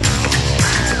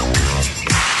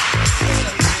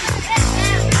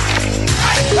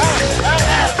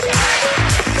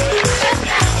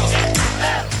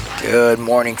Good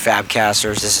morning,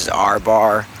 Fabcasters. This is R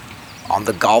Bar on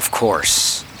the golf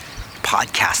course.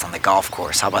 Podcast on the golf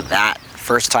course. How about that?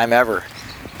 First time ever,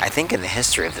 I think, in the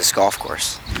history of this golf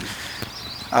course.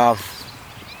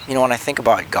 When I think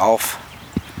about golf,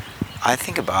 I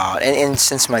think about, and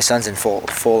since my son's in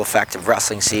full effect of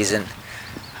wrestling season,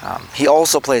 he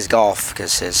also plays golf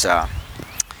because he's got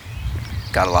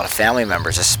a lot of family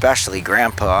members, especially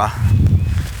Grandpa,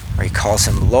 or he calls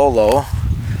him Lolo.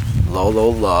 Lolo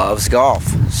loves golf,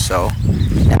 so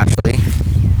naturally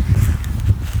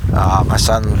my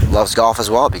son loves golf as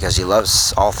well because he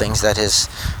loves all things that his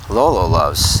Lolo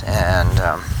loves. And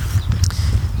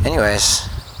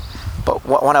but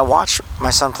when I watch my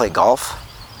son play golf,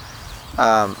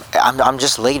 I'm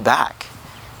just laid back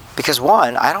because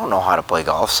one, I don't know how to play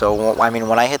golf, so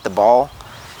when I hit the ball,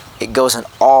 it goes in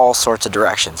all sorts of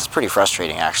directions. It's pretty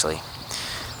frustrating, actually.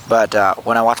 But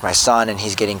when I watch my son and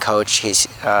he's getting coached,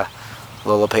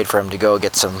 Lola paid for him to go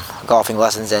get some golfing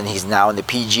lessons, and he's now in the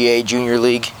PGA Junior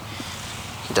League.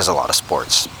 He does a lot of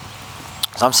sports.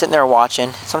 So I'm sitting there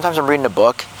watching. Sometimes I'm reading a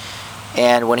book,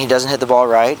 and when he doesn't hit the ball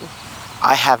right,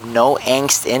 I have no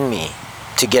angst in me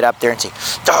to get up there and say,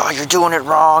 "Oh, you're doing it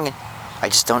wrong." I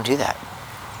just don't do that.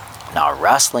 Now,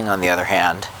 wrestling, on the other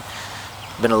hand,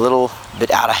 been a little bit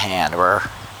out of hand, where,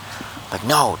 like,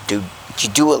 no, dude, you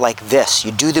do it like this.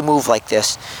 You do the move like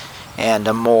this, and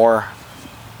I'm more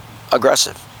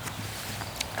aggressive.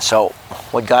 So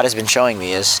what God has been showing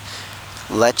me is,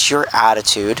 let your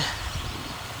attitude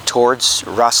towards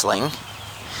wrestling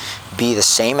be the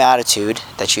same attitude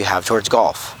that you have towards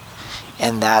golf.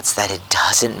 And that's that it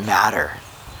doesn't matter.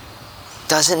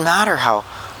 Doesn't matter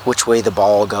which way the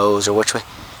ball goes or which way.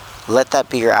 Let that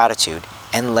be your attitude,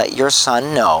 and let your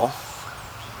son know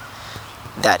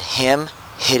that him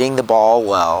hitting the ball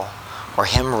well, or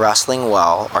him wrestling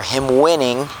well, or him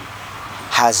winning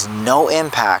has no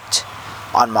impact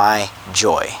on my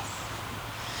joy.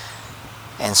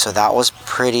 And so that was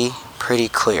pretty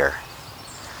clear.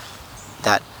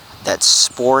 That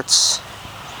sports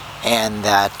and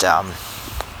that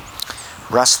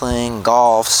wrestling,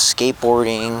 golf,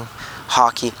 skateboarding,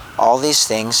 hockey, all these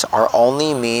things are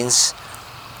only means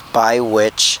by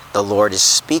which the Lord is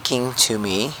speaking to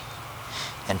me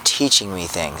and teaching me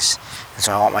things. And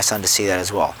so I want my son to see that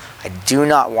as well. I do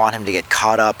not want him to get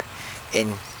caught up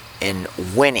in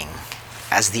winning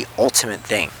as the ultimate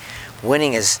thing.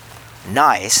 Winning is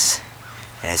nice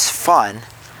and it's fun,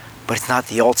 but it's not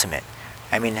the ultimate.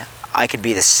 I mean, I could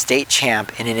be the state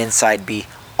champ and inside be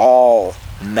all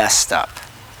messed up.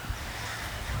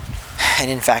 And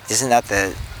in fact, isn't that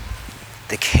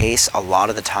the case a lot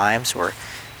of the times, where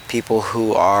people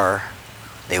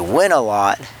they win a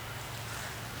lot,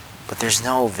 but there's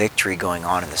no victory going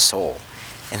on in the soul?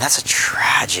 And that's a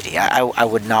tragedy. I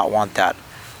would not want that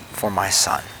for my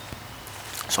son.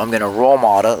 So I'm going to role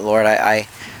model, Lord, I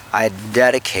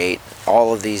dedicate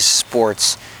all of these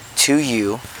sports to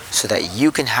you so that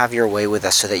you can have your way with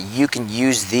us, so that you can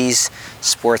use these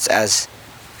sports as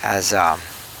a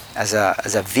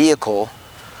vehicle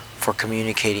for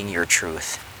communicating your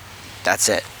truth. That's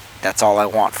it. That's all I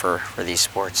want for these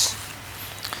sports.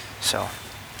 So,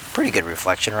 pretty good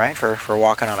reflection, right? For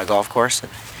walking on a golf course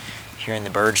and hearing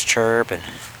the birds chirp, and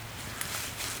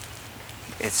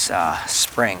it's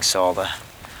spring, so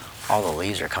all the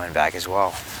leaves are coming back as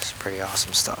well. It's pretty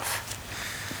awesome stuff.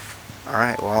 All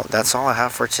right, well, that's all I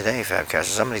have for today,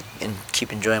 Fabcasters. I'm going to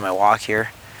keep enjoying my walk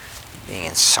here, being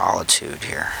in solitude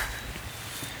here.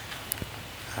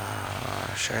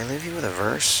 Should I leave you with a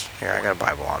verse? Here, I got a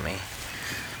Bible on me.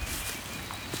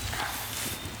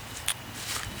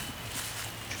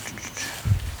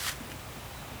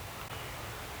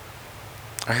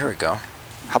 Oh, here we go.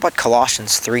 How about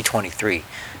Colossians 3:23?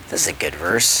 This is a good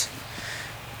verse.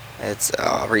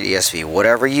 I'll read ESV.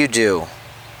 Whatever you do,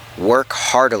 work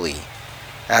heartily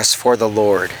as for the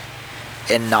Lord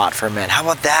and not for men. How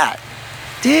about that?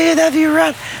 Dude, that'd be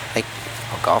rad. Like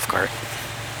a golf cart.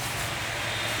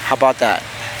 How about that?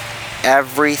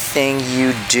 Everything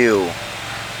you do,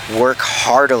 work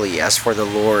heartily as for the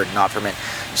Lord, not for men.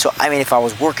 So, I mean, if I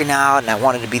was working out and I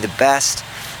wanted to be the best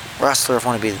wrestler, if I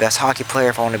wanted to be the best hockey player,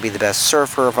 if I wanted to be the best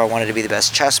surfer, if I wanted to be the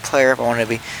best chess player, if I wanted to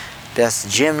be the best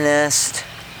gymnast,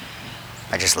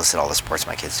 I just listed all the sports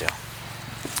my kids do.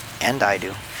 And I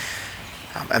do.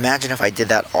 Imagine if I did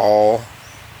that all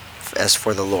as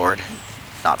for the Lord,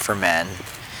 not for men,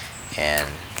 and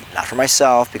not for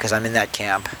myself, because I'm in that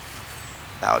camp.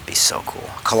 That would be so cool.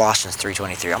 Colossians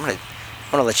 3:23. I'm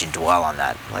gonna let you dwell on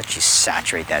that. Let you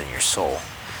saturate that in your soul.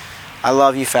 I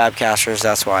love you, Fabcasters.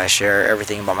 That's why I share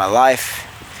everything about my life,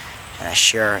 and I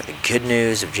share the good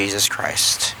news of Jesus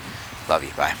Christ. Love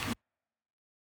you. Bye.